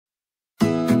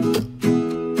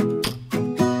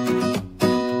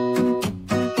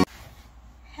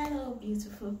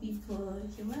people,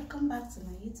 welcome back to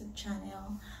my YouTube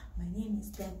channel. My name is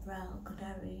Deborah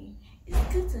Okodare.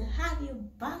 It's good to have you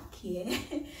back here.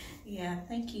 Yeah,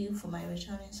 thank you for my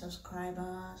returning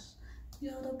subscribers.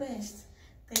 You're the best.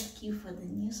 Thank you for the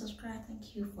new subscriber.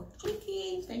 Thank you for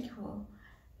clicking. Thank you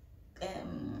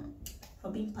for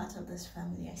being part of this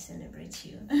family. I celebrate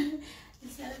you. I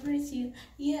celebrate you.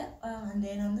 Yeah, and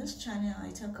then on this channel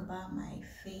I talk about my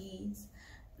faith,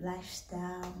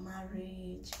 lifestyle,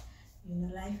 marriage,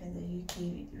 life in the UK,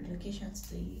 relocation to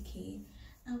the UK,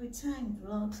 and with time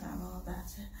vlogs and all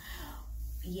that.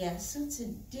 Yeah, so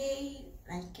today,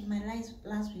 like in my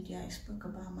last video, I spoke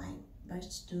about my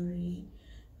birth story.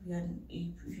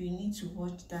 If you need to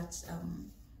watch that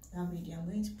video, I'm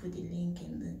going to put the link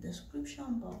in the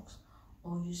description box,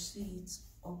 or you see it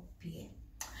up here.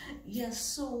 Yes,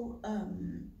 so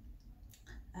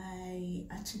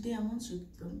today I want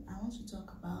to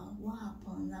talk about what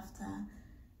happened after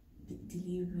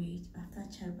delivery, after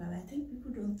childbirth. I think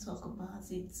people don't talk about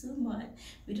it too much.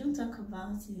 We don't talk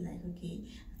about it like, okay,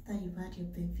 after you've had your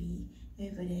baby,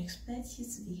 everybody expects you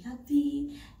to be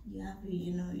happy. You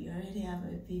already have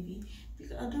a baby.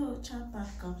 Because although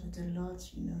childbirth comes with a lot,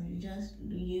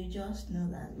 you just know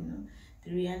that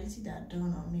the reality that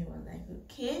dawned on me was like,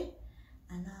 okay,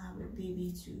 I now have a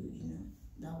baby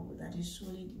that is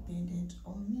solely dependent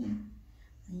on me.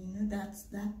 And that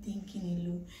thinking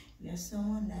alone, you're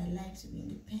someone that I like to be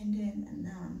independent, and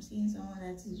now I'm seeing someone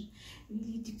that is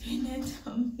really dependent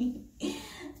on me.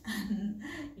 And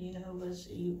it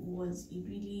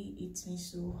really hits me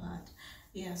so hard.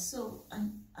 Yeah, so I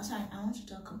want to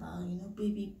talk about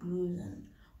baby blues and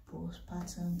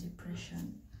postpartum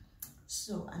depression.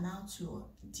 So, and how to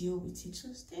deal with it.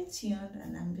 So stay tuned,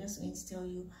 and I'm just going to tell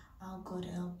you how God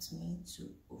helped me to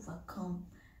overcome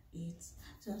it.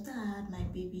 So after I had my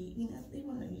baby, I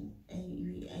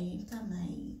entered my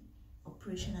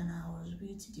operation and I was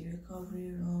brought to the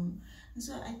recovery room. And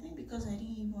so I think because I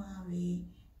didn't even have a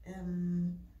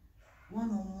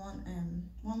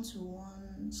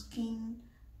one-to-one skin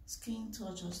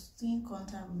touch or skin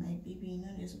contact with my baby.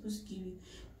 They're supposed to give you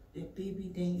the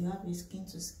baby, then you have a skin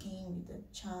to skin with the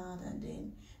child, and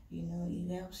then it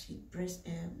helps with breast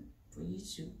for you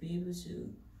to be able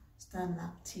to start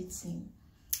lactating.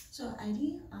 So I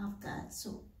didn't have that.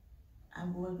 So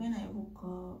when I woke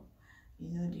up,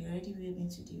 they already wheeled me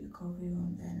to the recovery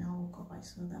room. Then I woke up, I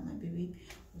saw that my baby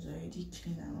was already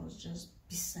clean and was just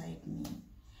beside me.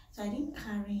 So I didn't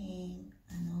carry him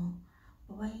and all.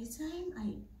 But by the time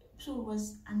my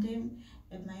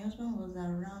husband was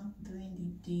around during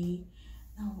the day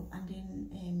now, and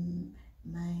then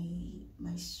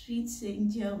my sweet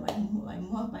angel, my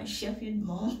mom, my shepherd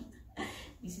mom,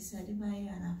 Mrs. Adebayo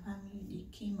and her family, they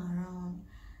came around,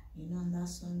 on that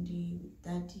Sunday with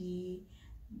daddy.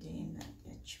 Then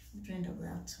their children that were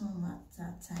at home at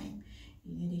that time,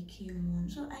 they came home.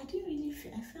 So I didn't really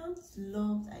feel, I felt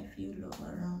loved. I feel love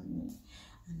around me,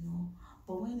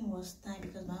 But when it was time,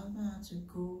 because my husband had to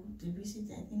go, the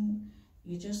visit, I think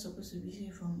you're just supposed to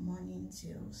visit from morning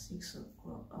till 6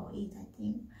 o'clock or 8, I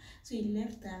think. So he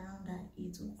left around at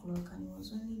 8 o'clock, and it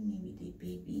was only me with the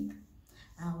baby.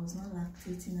 I was not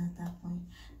lactating at that point.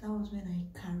 That was when I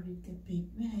carried the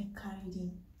baby. When I carried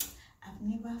him, I've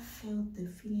never felt the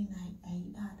feeling I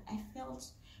had. I felt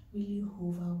really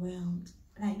overwhelmed.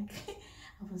 Like,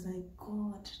 I was like,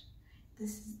 God,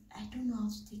 I don't know how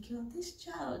to take care of this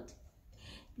child.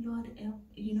 Lord help.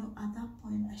 At that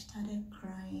point I started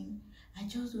crying. I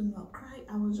just don't know,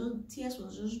 tears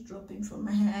was just dropping from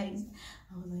my eyes.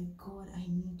 I was like, God, I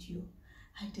need you.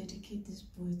 I dedicate this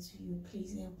boy to you.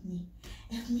 Please help me.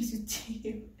 Help me to take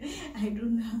him. I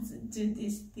don't know how to do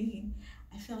this thing.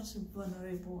 I felt so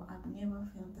vulnerable. I've never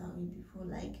felt that way before,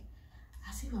 like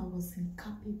as if I was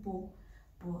incapable.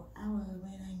 But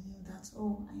when I knew that,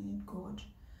 oh, I need God,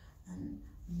 and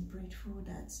I'm grateful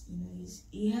that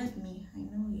he heard me. I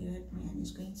know he heard me, and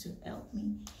he's going to help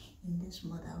me in this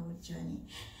motherhood journey.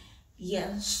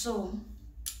 Yeah, so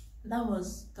that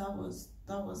was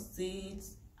it.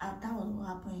 That was what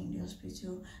happened in the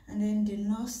hospital. And then the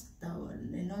nurse that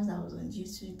was on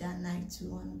duty that night, to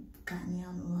one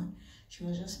Ghanaian one, she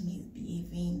was just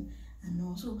misbehaving and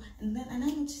also. And I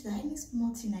noticed that any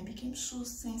small thing, I became so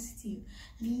sensitive,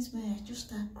 and this way I just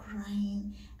started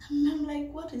crying. And I'm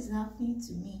like, what is happening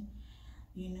to me?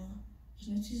 You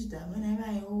notice that whenever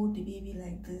I hold the baby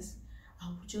like this, I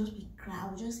would just be crying. I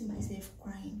would just see myself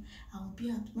crying.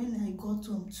 When I got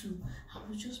home too, I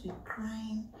would just be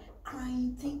crying,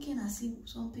 thinking as if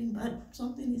something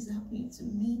is happening to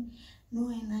me. No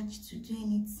energy to do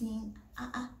anything.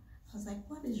 I was like,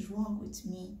 what is wrong with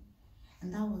me?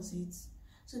 And that was it.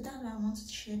 So that's why I want to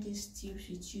share these tips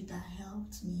with you that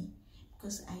helped me.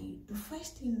 because the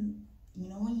first thing,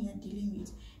 when you're dealing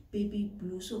with baby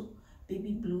blues,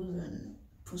 baby blues and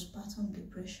postpartum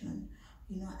depression,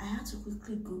 I had to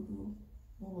quickly Google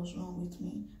what was wrong with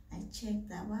me. I checked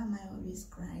that, why am I always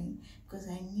crying? Because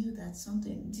I knew that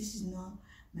this is not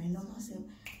my normal self.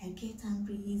 I get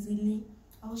angry easily.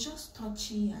 I was just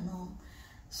touchy and all.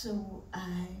 So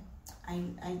I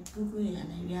Googled it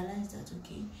and I realized that,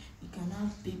 okay, you can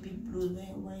have baby blues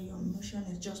where your emotion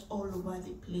is just all over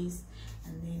the place,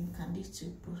 and then can lead to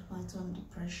postpartum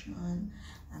depression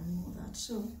and all that.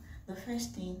 So the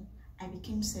first thing, I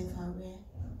became self-aware.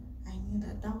 I knew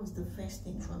that was the first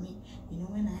thing for me.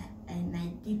 When I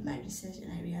did my research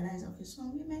and I realized, okay,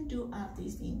 some women do have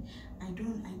this thing. I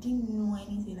didn't know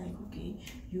anything, like, okay,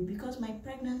 because my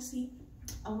pregnancy,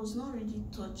 I was not really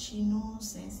touchy, no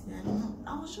sensitive.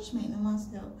 I was just my normal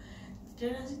self. The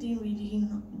pregnancy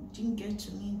didn't get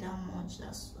to me that much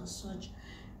as such.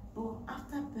 But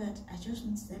after birth, I just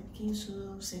noticed I became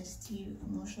so sensitive,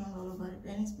 emotional all over.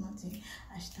 Any small thing,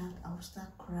 I would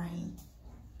start crying.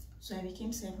 So I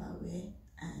became self-aware,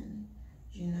 and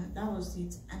that was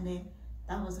it. And then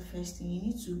that was the first thing. You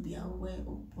need to be aware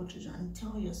of what you're doing and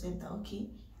tell yourself that, okay,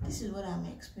 this is what I'm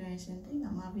experiencing. I think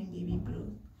I'm having baby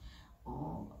blues.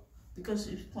 Or because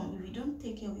if you don't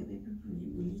take care of your baby blue,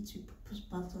 it will lead to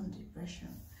postpartum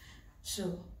depression.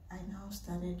 So I now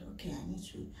started, okay, I need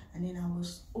to, and then I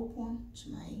was open to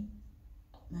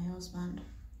my husband.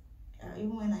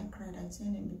 Even when I cried, I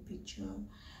sent him a picture,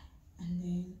 and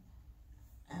then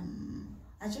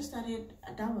I just started.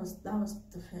 That was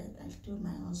the first. I told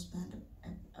my husband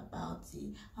about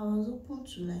it. I was open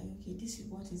to, like, okay, this is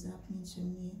what is happening to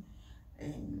me,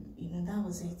 and that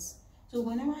was it. So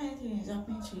whenever anything is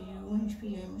happening to you, when you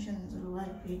feel your emotions all over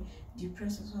the place,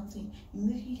 depressed or something,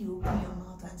 immediately you open your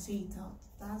mouth and say it out.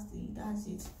 That's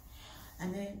it.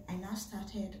 And then I now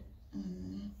started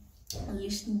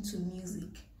listening to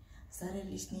music. Started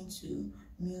listening to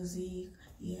music,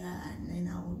 yeah, and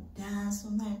then I would dance.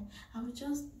 Sometimes I would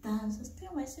just dance and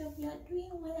tell myself, "You are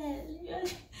doing well."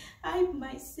 I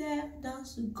myself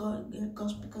dance to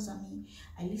gospel, because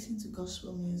I listen to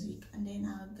gospel music, and then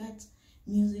I'll get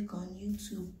music on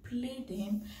YouTube, play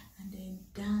them, and then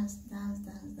dance,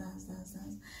 and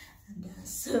dance.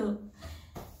 So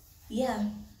yeah,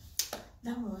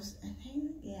 that was,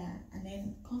 and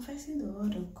then confessing the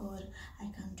word of God. I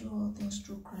can do all things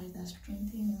through Christ that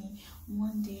strengthens me,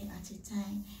 one day at a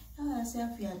time. Tell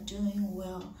yourself you are doing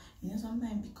well.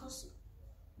 Sometimes because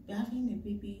having a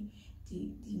baby,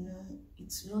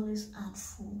 it's always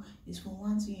handful. It's for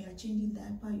one thing, you're changing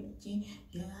diaper,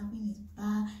 you're having his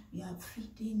bath, you are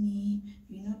feeding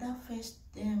him. That first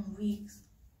weeks,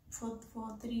 for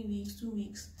 3 weeks, 2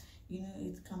 weeks,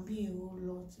 it can be a whole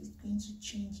lot. It's going to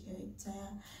change your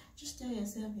entire. Just tell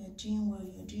yourself you're doing well,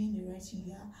 you're doing the right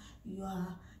thing,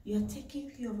 you're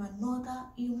taking care of another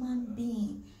human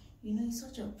being. It's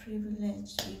such a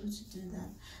privilege to be able to do that.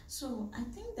 So I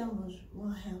think that was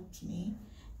what helped me.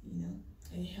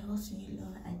 It helped me a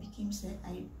lot. I became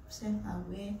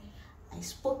self-aware. I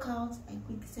spoke out. I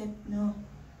quickly said no.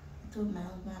 I told my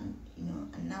husband,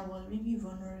 and I was really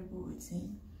vulnerable with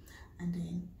him. And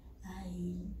then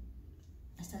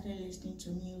I started listening to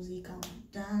music. I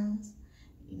would dance,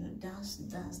 dance,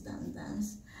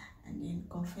 and then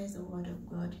confess the word of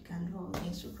God. You can do all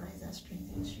things through Christ that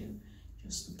strengthens you.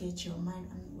 Just to get your mind.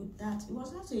 And with that, it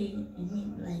was not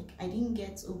like I didn't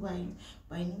get over it,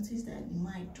 but I noticed that the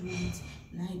more I do it,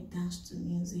 and I dance to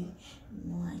music,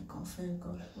 I confess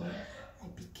God's word, I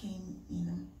became,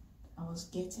 I was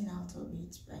getting out of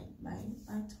it. By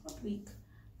third week,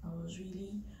 I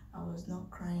was not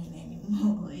crying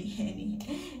anymore or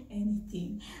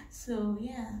anything. So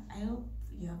yeah, I hope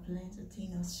you have learned a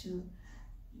thing or two.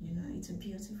 It's a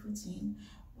beautiful thing.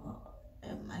 Well,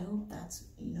 I hope that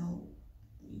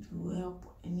it will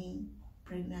help any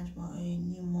pregnant mom or a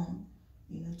new mom,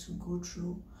 to go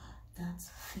through that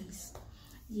phase.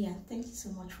 Yeah, thank you so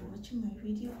much for watching my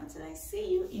video. Until I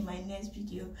see you in my next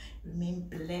video, remain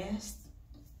blessed,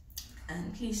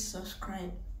 and please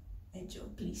subscribe.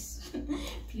 Please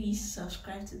please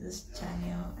subscribe to this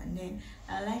channel, and then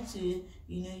I like to,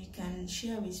 you can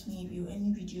share with me if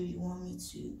any video you want me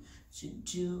to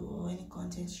do, or any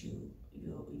content you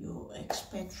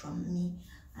expect from me,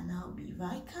 and if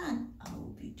I can, I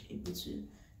will be able to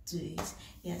do it.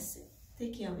 Yes,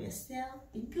 take care of yourself,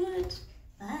 be good,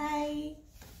 bye.